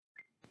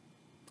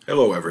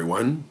Hello,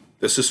 everyone.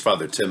 This is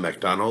Father Tim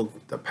MacDonald,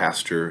 the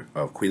pastor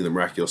of Queen of the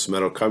Miraculous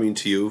Meadow, coming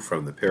to you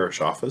from the parish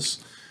office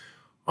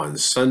on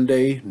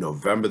Sunday,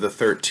 November the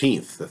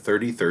 13th, the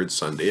 33rd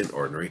Sunday in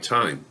Ordinary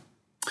Time.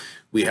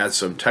 We had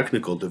some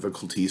technical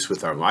difficulties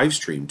with our live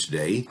stream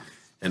today,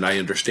 and I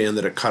understand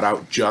that it cut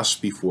out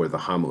just before the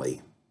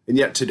homily. And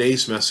yet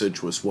today's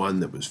message was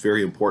one that was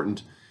very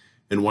important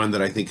and one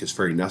that I think is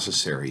very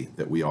necessary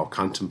that we all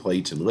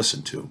contemplate and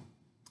listen to.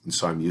 And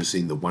so I'm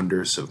using the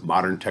wonders of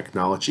modern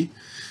technology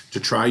to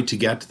try to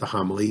get the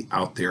homily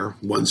out there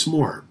once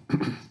more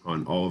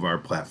on all of our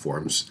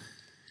platforms.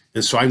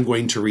 And so I'm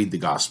going to read the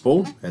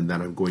gospel, and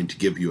then I'm going to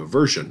give you a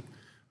version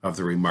of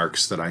the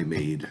remarks that I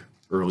made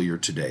earlier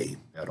today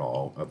at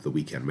all of the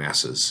weekend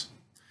masses.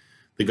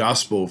 The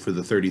gospel for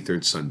the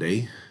 33rd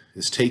Sunday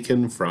is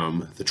taken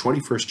from the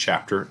 21st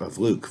chapter of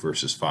Luke,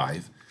 verses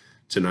 5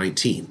 to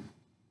 19.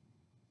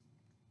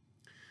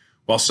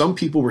 While some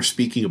people were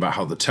speaking about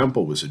how the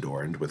temple was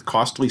adorned with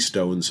costly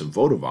stones and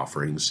votive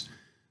offerings,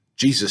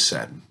 Jesus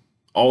said,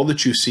 "All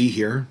that you see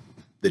here,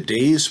 the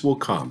days will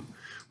come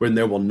when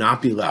there will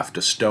not be left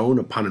a stone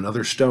upon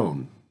another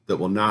stone that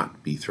will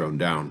not be thrown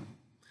down."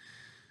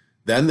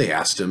 Then they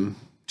asked him,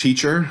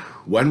 "Teacher,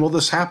 when will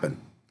this happen?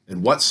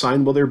 And what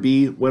sign will there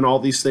be when all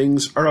these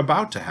things are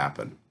about to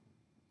happen?"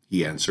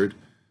 He answered,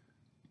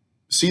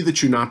 "See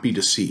that you not be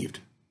deceived,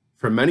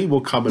 for many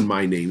will come in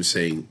my name,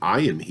 saying, 'I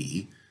am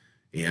he,'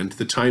 and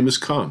 'the time is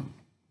come.'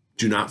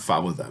 Do not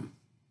follow them.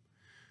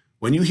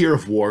 When you hear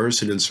of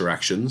wars and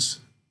insurrections,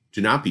 do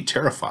not be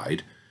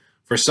terrified,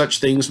 for such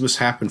things must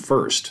happen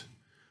first,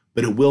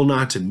 but it will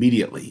not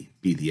immediately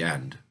be the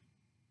end."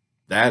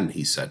 Then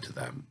he said to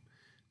them,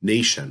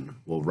 "Nation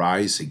will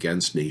rise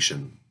against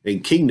nation,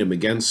 and kingdom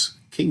against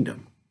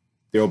kingdom.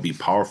 There will be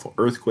powerful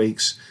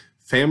earthquakes,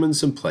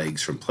 famines, and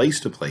plagues from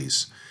place to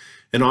place,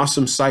 and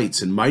awesome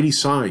sights and mighty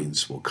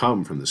signs will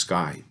come from the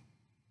sky.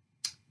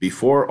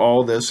 Before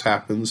all this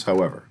happens,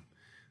 however,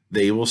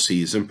 they will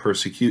seize and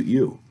persecute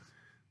you.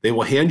 They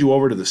will hand you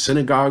over to the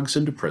synagogues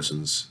and to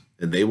prisons,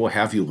 and they will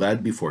have you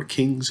led before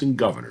kings and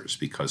governors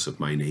because of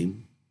my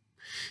name.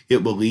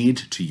 It will lead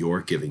to your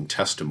giving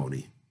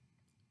testimony.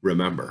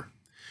 Remember,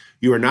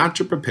 you are not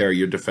to prepare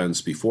your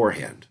defense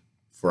beforehand,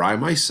 for I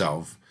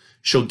myself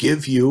shall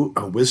give you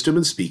a wisdom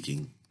in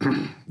speaking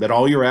that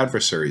all your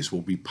adversaries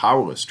will be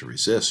powerless to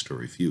resist or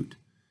refute.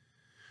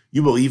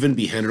 You will even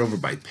be handed over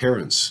by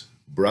parents,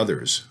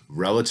 brothers,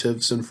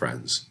 relatives, and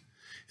friends,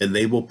 and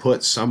they will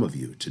put some of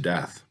you to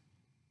death.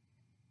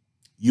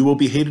 You will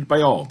be hated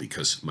by all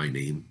because of my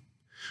name,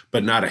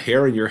 but not a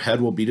hair in your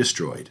head will be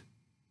destroyed.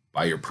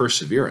 By your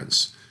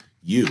perseverance,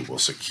 you will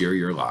secure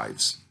your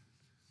lives."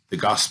 The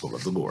Gospel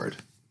of the Lord.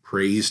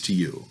 Praise to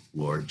you,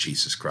 Lord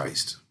Jesus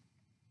Christ.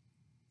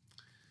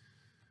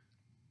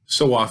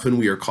 So often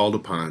we are called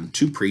upon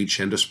to preach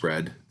and to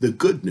spread the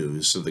good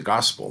news of the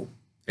gospel,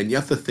 and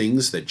yet the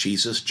things that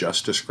Jesus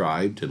just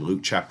described in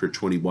Luke chapter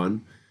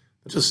 21,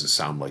 that doesn't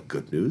sound like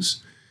good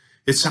news.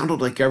 It sounded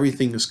like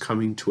everything is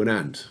coming to an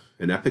end,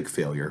 an epic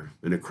failure,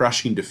 and a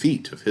crushing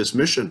defeat of his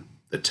mission.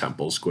 The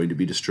temple's going to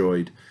be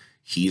destroyed.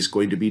 He's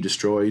going to be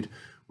destroyed.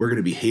 We're going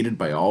to be hated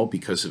by all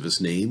because of his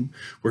name.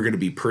 We're going to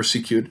be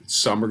persecuted.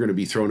 Some are going to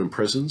be thrown in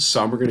prison.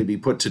 Some are going to be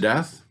put to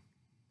death.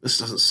 This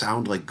doesn't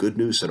sound like good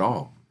news at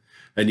all.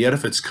 And yet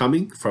if it's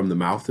coming from the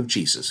mouth of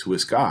Jesus, who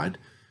is God,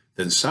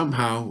 then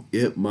somehow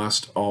it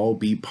must all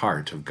be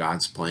part of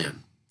God's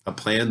plan, a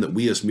plan that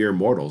we as mere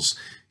mortals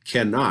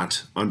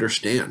cannot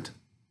understand.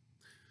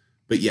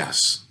 But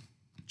yes,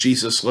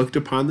 Jesus looked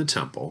upon the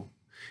temple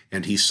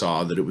and he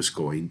saw that it was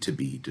going to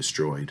be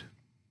destroyed.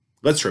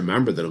 Let's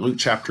remember that in Luke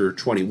chapter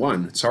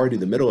 21, it's already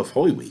the middle of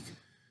Holy Week.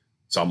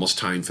 It's almost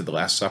time for the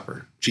Last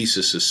Supper.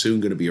 Jesus is soon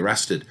going to be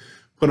arrested,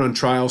 put on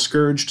trial,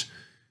 scourged,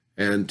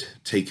 and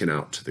taken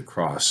out to the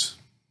cross.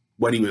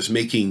 When he was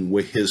making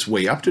his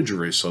way up to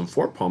Jerusalem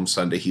for Palm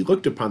Sunday, he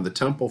looked upon the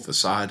temple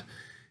facade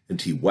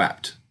and he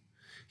wept.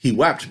 He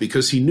wept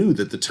because he knew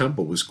that the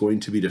temple was going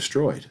to be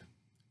destroyed.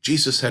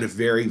 Jesus had a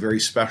very, very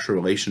special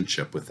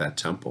relationship with that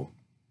temple.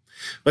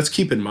 Let's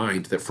keep in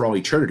mind that for all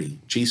eternity,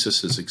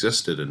 Jesus has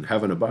existed in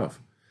heaven above.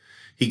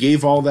 He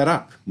gave all that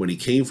up when he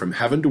came from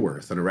heaven to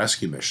earth on a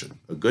rescue mission,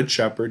 a good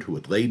shepherd who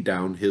had laid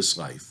down his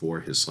life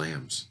for his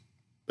lambs.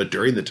 But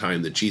during the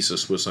time that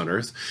Jesus was on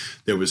earth,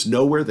 there was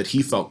nowhere that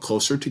he felt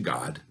closer to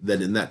God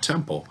than in that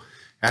temple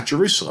at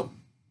Jerusalem.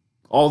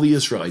 All the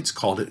Israelites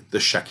called it the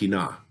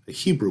Shekinah, a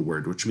Hebrew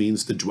word which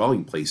means the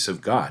dwelling place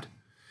of God.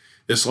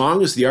 As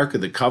long as the Ark of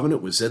the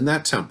Covenant was in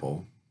that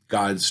temple,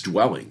 God's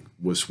dwelling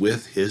was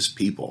with his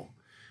people.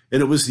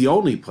 And it was the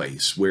only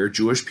place where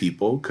Jewish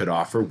people could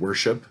offer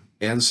worship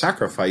and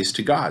sacrifice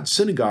to God.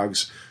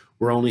 Synagogues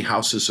were only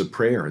houses of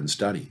prayer and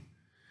study.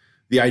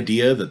 The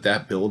idea that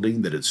that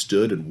building that had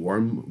stood in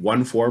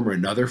one form or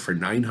another for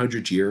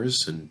 900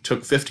 years and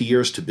took 50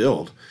 years to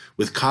build,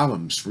 with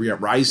columns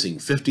rising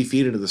 50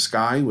 feet into the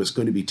sky, was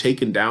going to be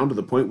taken down to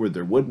the point where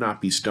there would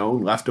not be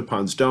stone left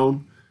upon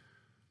stone,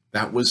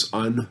 that was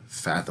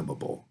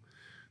unfathomable.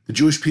 The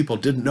Jewish people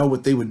didn't know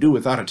what they would do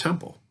without a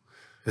temple.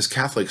 As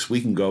Catholics,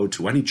 we can go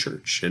to any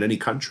church in any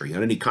country,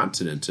 on any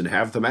continent, and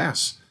have the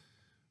Mass.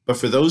 But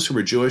for those who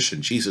were Jewish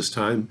in Jesus'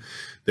 time,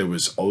 there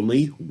was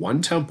only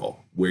one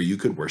temple where you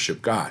could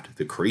worship God,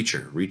 the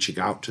creature, reaching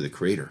out to the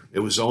Creator. It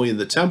was only in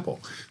the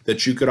temple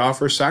that you could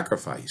offer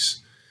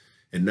sacrifice.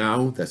 And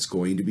now that's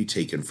going to be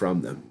taken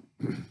from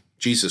them.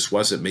 Jesus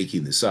wasn't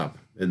making this up,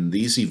 and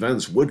these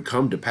events would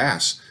come to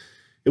pass.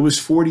 It was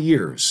 40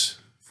 years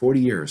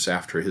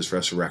after his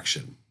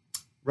resurrection,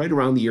 right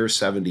around the year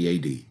 70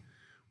 AD,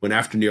 when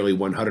after nearly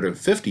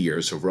 150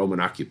 years of Roman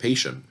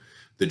occupation,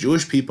 the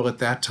Jewish people at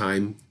that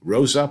time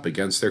rose up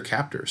against their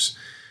captors.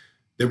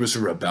 There was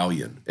a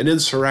rebellion, an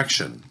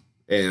insurrection,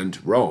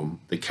 and Rome,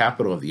 the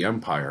capital of the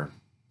empire,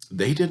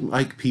 they didn't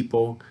like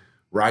people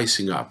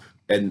rising up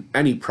in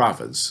any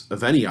province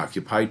of any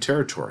occupied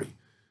territory.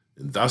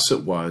 And thus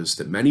it was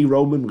that many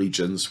Roman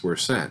legions were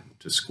sent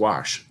to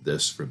squash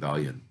this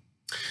rebellion.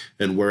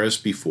 And whereas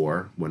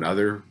before, when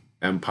other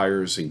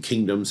empires and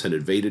kingdoms had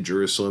invaded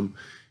Jerusalem,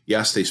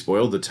 yes, they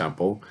spoiled the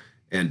temple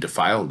and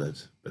defiled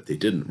it, but they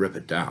didn't rip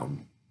it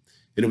down.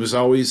 And it was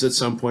always at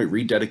some point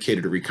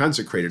rededicated or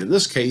reconsecrated. In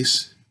this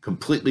case,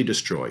 completely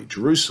destroyed.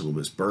 Jerusalem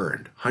was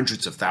burned.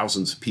 Hundreds of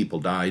thousands of people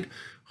died.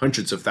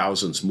 Hundreds of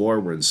thousands more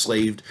were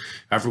enslaved.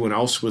 Everyone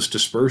else was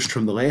dispersed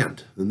from the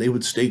land. And they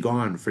would stay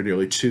gone for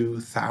nearly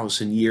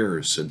 2,000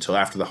 years until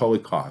after the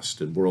Holocaust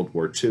and World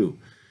War II,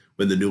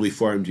 when the newly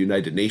formed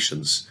United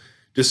Nations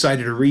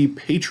decided to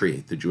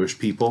repatriate the Jewish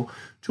people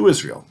to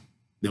Israel.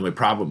 The only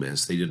problem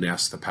is they didn't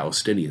ask the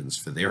Palestinians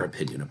for their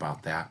opinion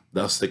about that,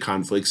 thus the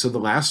conflicts of the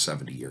last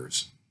 70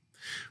 years.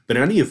 But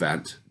in any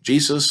event,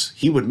 Jesus,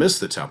 he would miss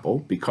the temple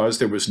because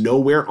there was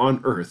nowhere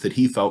on earth that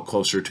he felt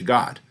closer to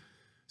God.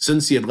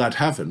 Since he had left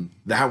heaven,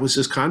 that was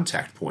his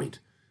contact point.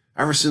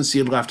 Ever since he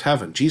had left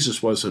heaven,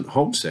 Jesus wasn't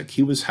homesick,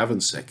 he was heaven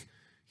sick.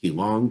 He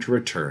longed to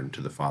return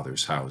to the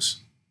Father's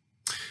house.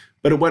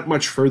 But it went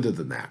much further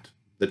than that.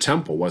 The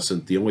temple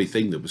wasn't the only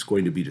thing that was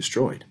going to be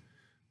destroyed.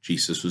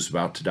 Jesus was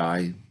about to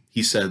die.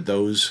 He said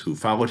those who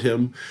followed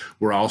him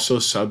were also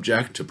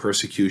subject to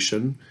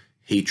persecution,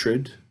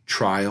 hatred,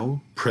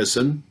 trial,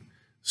 prison.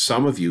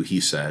 Some of you, he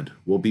said,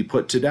 will be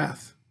put to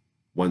death.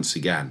 Once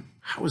again,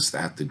 how is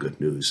that the good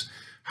news?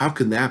 How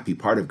can that be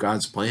part of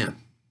God's plan?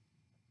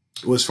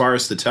 Well, as far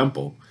as the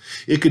temple,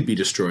 it could be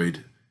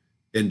destroyed,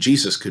 and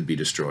Jesus could be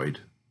destroyed.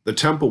 The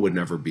temple would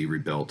never be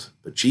rebuilt,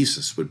 but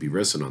Jesus would be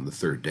risen on the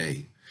third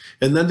day.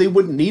 And then they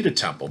wouldn't need a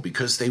temple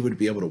because they would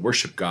be able to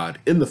worship God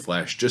in the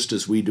flesh just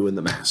as we do in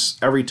the Mass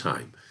every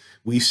time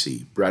we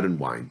see bread and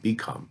wine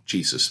become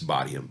Jesus'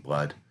 body and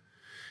blood.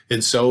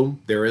 And so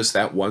there is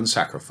that one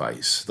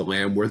sacrifice, the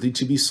lamb worthy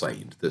to be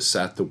slain, that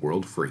set the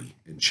world free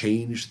and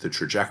changed the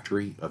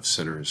trajectory of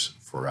sinners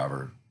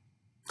forever.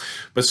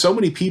 But so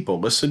many people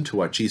listened to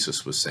what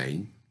Jesus was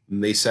saying,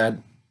 and they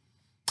said,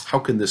 how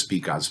can this be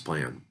God's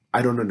plan?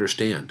 I don't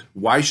understand.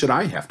 Why should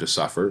I have to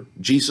suffer?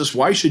 Jesus,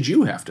 why should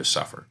you have to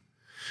suffer?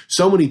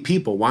 So many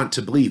people want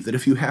to believe that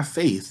if you have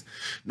faith,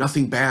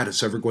 nothing bad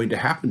is ever going to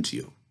happen to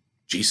you.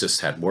 Jesus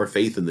had more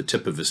faith in the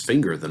tip of his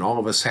finger than all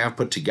of us have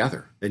put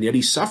together, and yet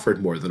he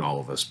suffered more than all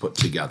of us put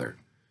together.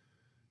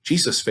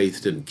 Jesus'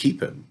 faith didn't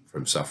keep him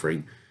from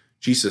suffering.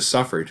 Jesus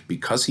suffered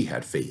because he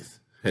had faith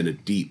and a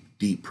deep,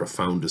 deep,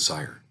 profound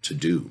desire to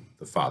do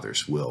the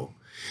Father's will.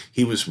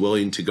 He was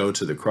willing to go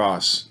to the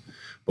cross.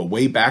 But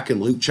way back in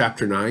Luke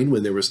chapter 9,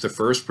 when there was the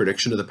first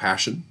prediction of the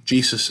Passion,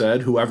 Jesus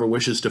said, whoever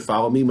wishes to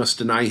follow me must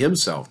deny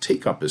himself,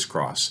 take up his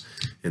cross,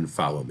 and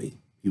follow me.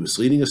 He was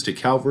leading us to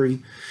Calvary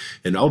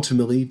and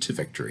ultimately to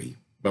victory.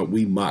 But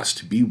we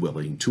must be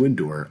willing to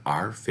endure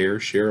our fair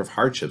share of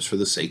hardships for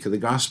the sake of the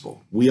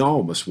gospel. We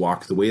all must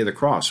walk the way of the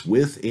cross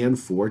with and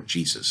for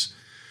Jesus.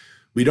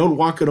 We don't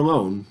walk it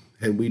alone,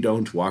 and we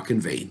don't walk in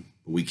vain.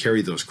 But we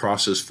carry those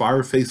crosses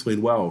far faithfully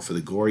and well for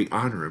the glory,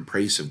 honor, and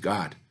praise of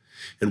God.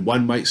 And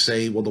one might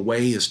say, well, the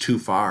way is too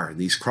far, and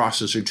these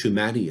crosses are too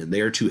many, and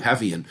they are too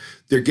heavy, and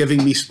they're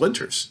giving me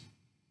splinters.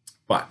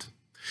 But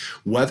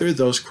whether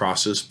those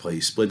crosses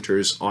place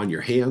splinters on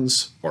your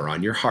hands or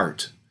on your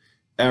heart,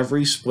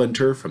 every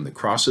splinter from the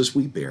crosses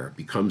we bear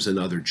becomes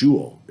another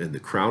jewel in the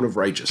crown of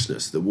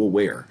righteousness that we'll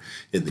wear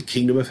in the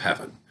kingdom of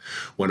heaven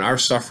when our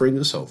suffering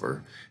is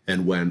over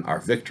and when our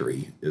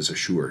victory is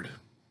assured.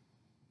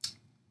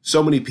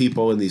 So many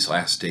people in these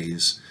last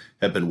days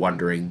have been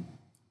wondering,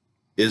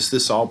 is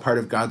this all part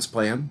of God's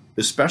plan?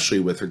 Especially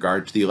with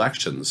regard to the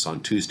elections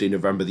on Tuesday,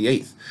 November the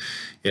 8th,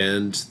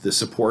 and the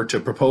support to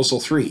Proposal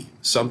 3,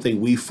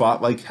 something we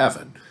fought like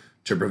heaven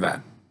to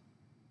prevent.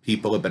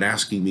 People have been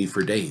asking me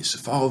for days,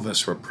 if all of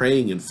us were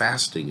praying and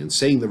fasting and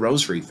saying the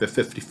rosary for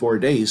 54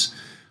 days,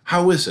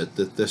 how is it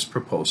that this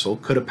proposal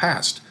could have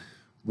passed?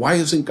 Why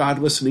isn't God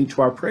listening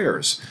to our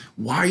prayers?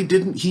 Why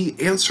didn't he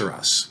answer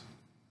us?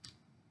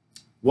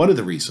 One of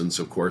the reasons,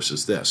 of course,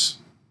 is this.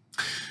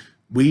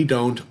 We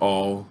don't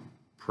all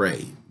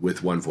pray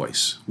with one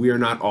voice. We are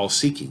not all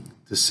seeking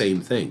the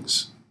same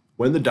things.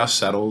 When the dust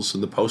settles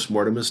and the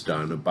postmortem is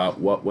done about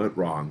what went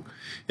wrong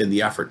in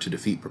the effort to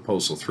defeat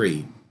Proposal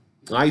 3,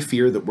 I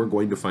fear that we're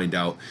going to find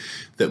out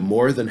that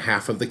more than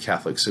half of the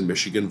Catholics in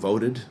Michigan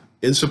voted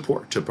in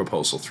support to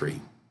Proposal 3.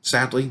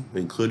 sadly,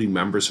 including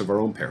members of our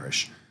own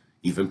parish,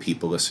 even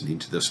people listening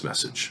to this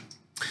message.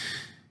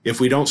 If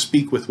we don't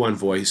speak with one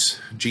voice,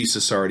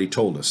 Jesus already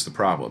told us the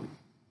problem.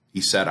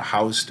 He said a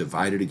house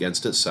divided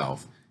against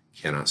itself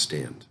cannot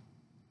stand.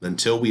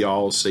 Until we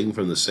all sing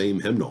from the same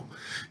hymnal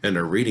and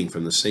are reading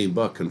from the same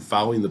book and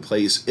following the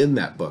place in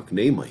that book,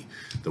 namely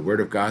the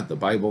Word of God, the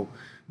Bible,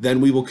 then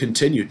we will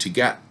continue to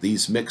get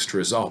these mixed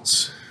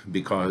results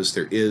because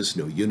there is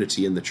no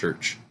unity in the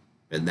church.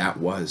 And that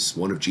was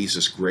one of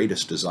Jesus'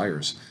 greatest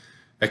desires.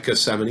 At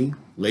Gethsemane,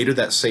 later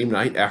that same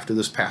night after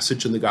this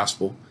passage in the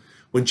Gospel,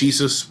 when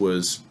Jesus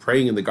was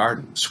praying in the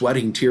garden,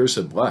 sweating tears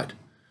of blood,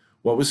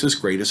 what was his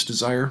greatest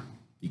desire?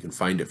 You can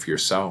find it for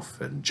yourself.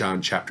 In John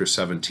chapter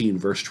 17,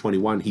 verse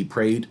 21, he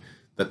prayed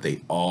that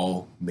they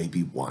all may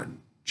be one.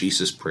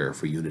 Jesus' prayer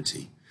for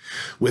unity.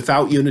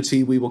 Without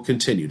unity, we will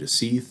continue to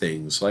see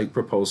things like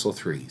Proposal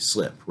 3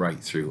 slip right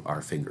through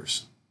our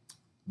fingers.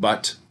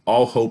 But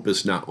all hope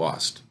is not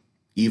lost.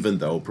 Even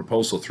though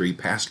Proposal 3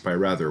 passed by a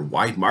rather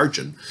wide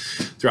margin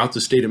throughout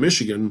the state of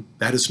Michigan,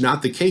 that is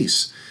not the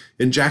case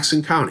in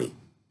Jackson County.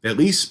 At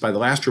least by the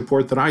last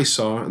report that I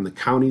saw on the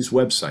county's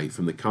website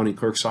from the county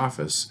clerk's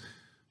office,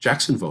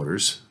 Jackson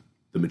voters,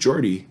 the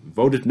majority,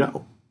 voted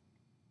no.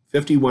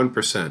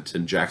 51%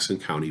 in Jackson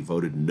County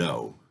voted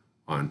no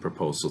on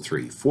Proposal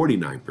 3.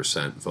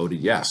 49% voted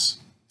yes.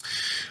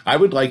 I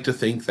would like to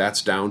think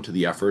that's down to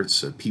the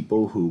efforts of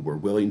people who were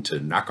willing to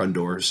knock on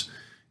doors,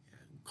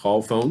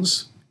 call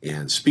phones,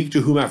 and speak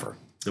to whomever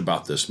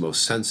about this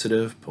most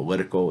sensitive,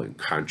 political, and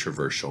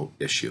controversial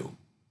issue.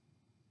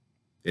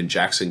 In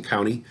Jackson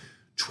County,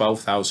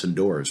 12,000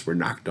 doors were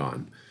knocked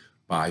on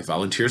by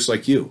volunteers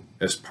like you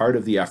as part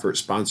of the effort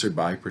sponsored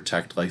by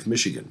Protect Life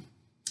Michigan.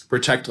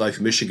 Protect Life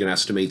Michigan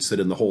estimates that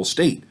in the whole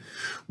state,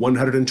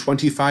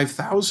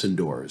 125,000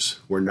 doors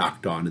were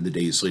knocked on in the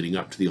days leading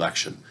up to the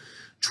election.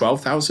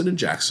 12,000 in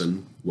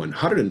Jackson,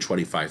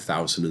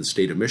 125,000 in the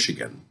state of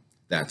Michigan.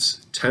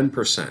 That's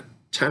 10%.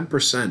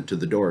 10% of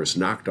the doors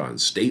knocked on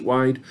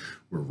statewide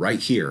were right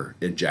here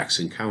in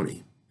Jackson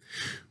County.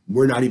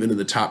 We're not even in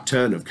the top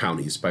 10 of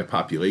counties by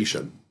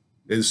population.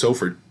 And so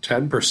for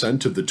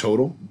 10% of the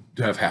total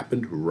to have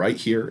happened right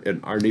here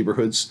in our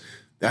neighborhoods,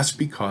 that's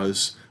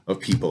because of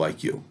people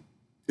like you.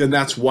 And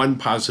that's one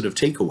positive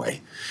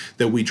takeaway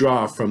that we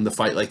draw from the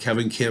Fight Like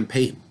Heaven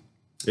campaign,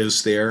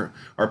 is there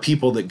are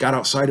people that got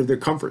outside of their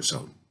comfort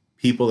zone,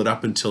 people that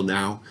up until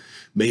now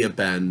may have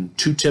been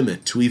too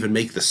timid to even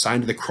make the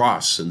sign of the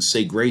cross and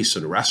say grace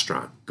in a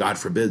restaurant. God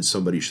forbid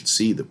somebody should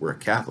see that we're a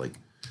Catholic.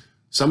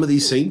 Some of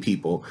these same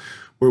people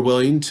were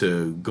willing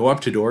to go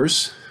up to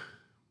doors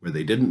where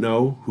they didn't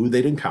know who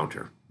they'd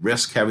encounter,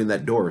 risk having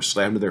that door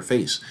slammed to their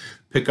face,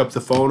 pick up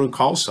the phone and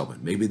call someone.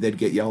 Maybe they'd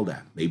get yelled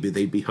at. Maybe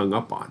they'd be hung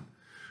up on.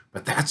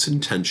 But that's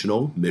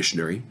intentional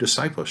missionary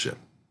discipleship.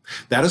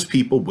 That is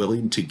people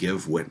willing to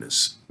give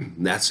witness.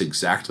 And that's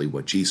exactly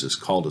what Jesus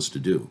called us to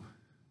do,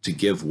 to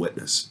give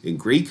witness. In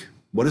Greek,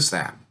 what is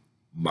that?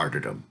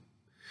 Martyrdom.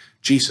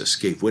 Jesus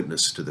gave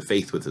witness to the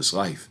faith with his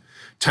life.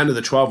 10 of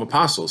the 12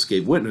 apostles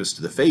gave witness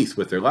to the faith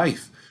with their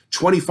life.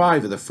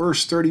 25 of the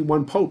first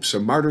 31 popes are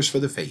martyrs for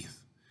the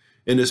faith.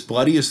 And as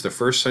bloody as the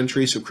first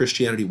centuries of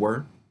Christianity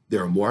were,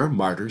 there are more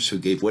martyrs who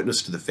gave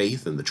witness to the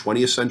faith in the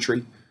 20th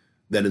century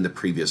than in the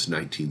previous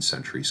 19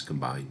 centuries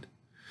combined.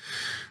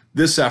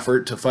 This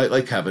effort to fight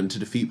like heaven to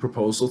defeat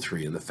Proposal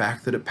 3 and the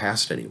fact that it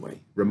passed anyway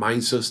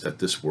reminds us that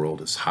this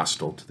world is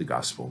hostile to the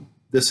gospel.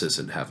 This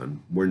isn't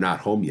heaven. We're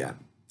not home yet.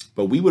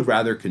 But we would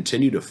rather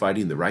continue to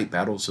fighting the right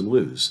battles and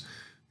lose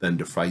than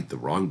to fight the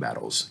wrong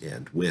battles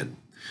and win.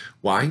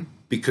 Why?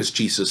 Because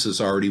Jesus has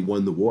already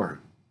won the war.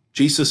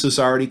 Jesus has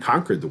already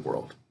conquered the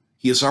world.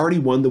 He has already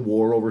won the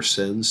war over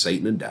sin,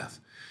 Satan, and death.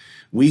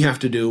 We have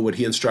to do what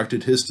he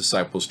instructed his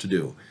disciples to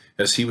do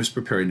as he was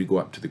preparing to go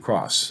up to the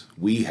cross.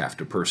 We have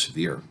to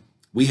persevere.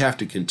 We have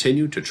to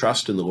continue to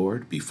trust in the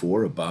Lord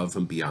before, above,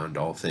 and beyond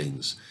all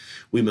things.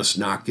 We must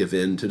not give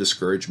in to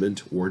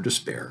discouragement or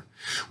despair.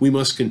 We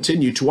must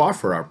continue to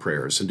offer our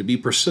prayers and to be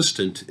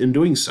persistent in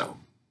doing so.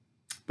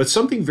 But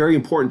something very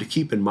important to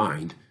keep in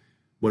mind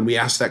when we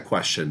ask that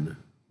question,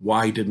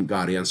 why didn't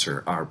God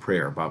answer our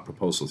prayer about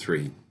Proposal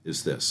 3,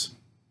 is this.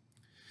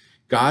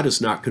 God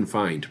is not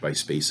confined by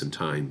space and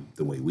time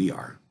the way we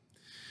are.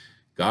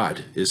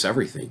 God is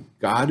everything.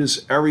 God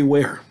is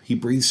everywhere. He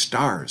breathes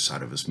stars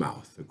out of his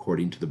mouth,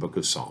 according to the book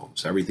of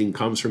Psalms. Everything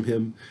comes from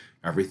him.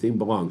 Everything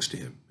belongs to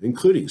him,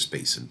 including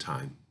space and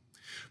time.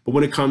 But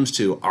when it comes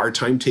to our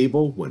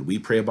timetable, when we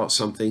pray about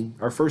something,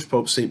 our first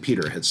Pope, St.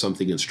 Peter, had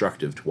something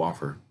instructive to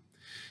offer.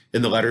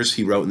 In the letters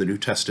he wrote in the New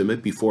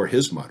Testament before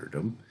his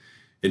martyrdom,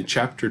 in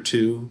chapter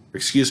 3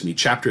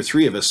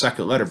 of his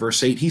second letter,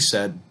 verse 8, he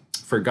said,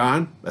 "For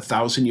God,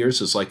 1,000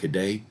 years is like a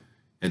day,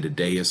 and a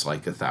day is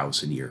like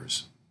 1,000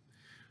 years."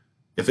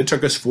 If it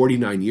took us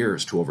 49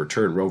 years to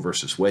overturn Roe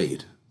versus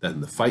Wade, then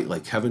the Fight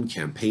Like Heaven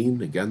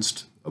campaign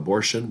against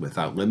abortion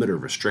without limit or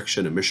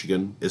restriction in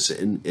Michigan is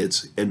in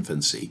its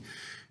infancy.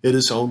 It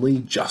has only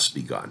just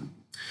begun,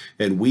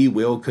 and we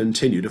will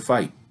continue to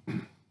fight.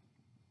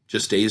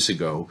 Just days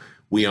ago,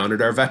 we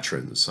honored our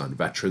veterans on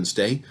Veterans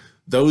Day.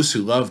 those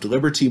who loved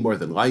liberty more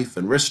than life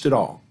and risked it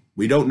all.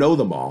 We don't know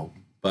them all,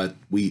 but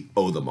we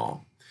owe them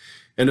all.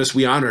 And as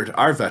we honored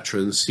our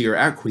veterans here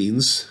at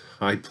Queens,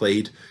 I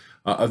played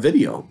a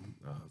video,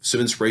 some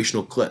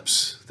inspirational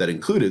clips that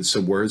included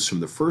some words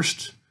from the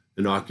first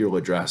inaugural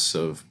address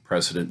of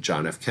President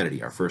John F.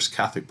 Kennedy, our first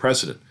Catholic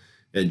president,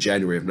 in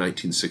January of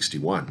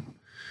 1961.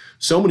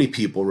 So many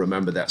people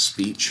remember that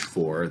speech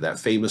for that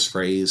famous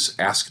phrase,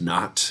 "Ask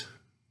not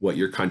what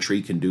your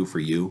country can do for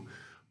you,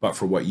 but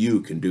for what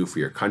you can do for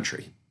your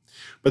country."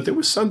 But there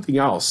was something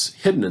else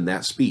hidden in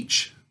that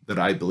speech that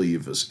I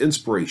believe is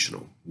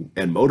inspirational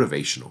and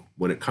motivational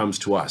when it comes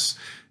to us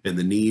and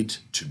the need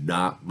to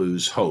not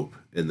lose hope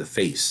in the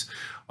face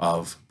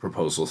of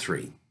Proposal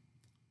 3.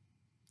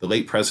 The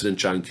late President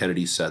John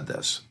Kennedy said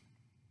this: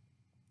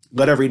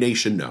 "Let every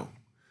nation know,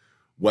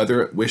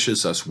 whether it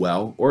wishes us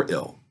well or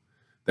ill,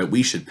 that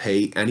we should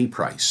pay any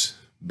price,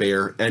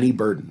 bear any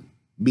burden,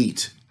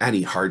 meet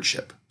any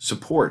hardship,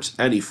 support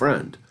any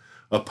friend,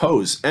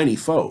 oppose any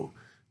foe,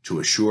 to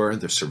assure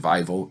the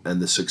survival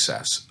and the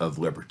success of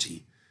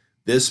liberty.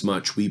 This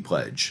much we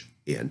pledge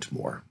and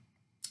more."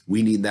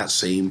 We need that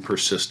same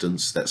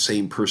persistence, that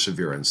same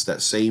perseverance,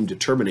 that same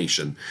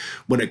determination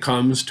when it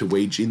comes to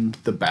waging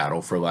the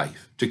battle for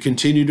life, to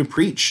continue to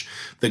preach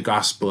the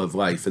gospel of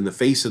life in the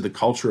face of the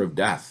culture of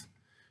death.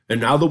 And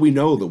now that we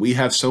know that we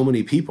have so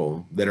many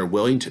people that are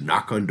willing to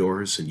knock on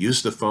doors and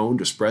use the phone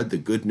to spread the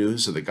good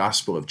news of the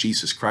gospel of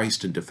Jesus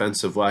Christ in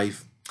defense of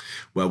life,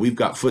 well, we've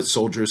got foot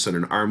soldiers and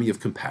an army of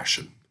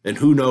compassion. And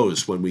who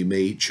knows when we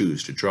may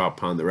choose to draw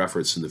upon their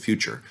efforts in the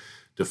future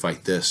to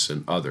fight this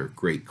and other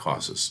great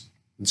causes.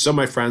 And so,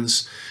 my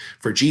friends,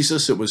 for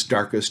Jesus it was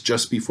darkest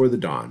just before the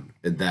dawn,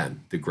 and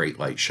then the great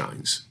light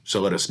shines. So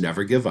let us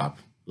never give up.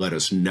 Let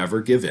us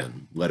never give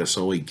in. Let us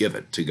only give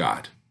it to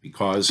God,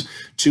 because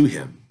to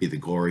him be the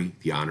glory,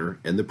 the honor,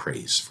 and the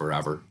praise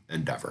forever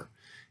and ever.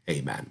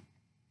 Amen.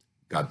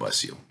 God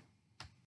bless you.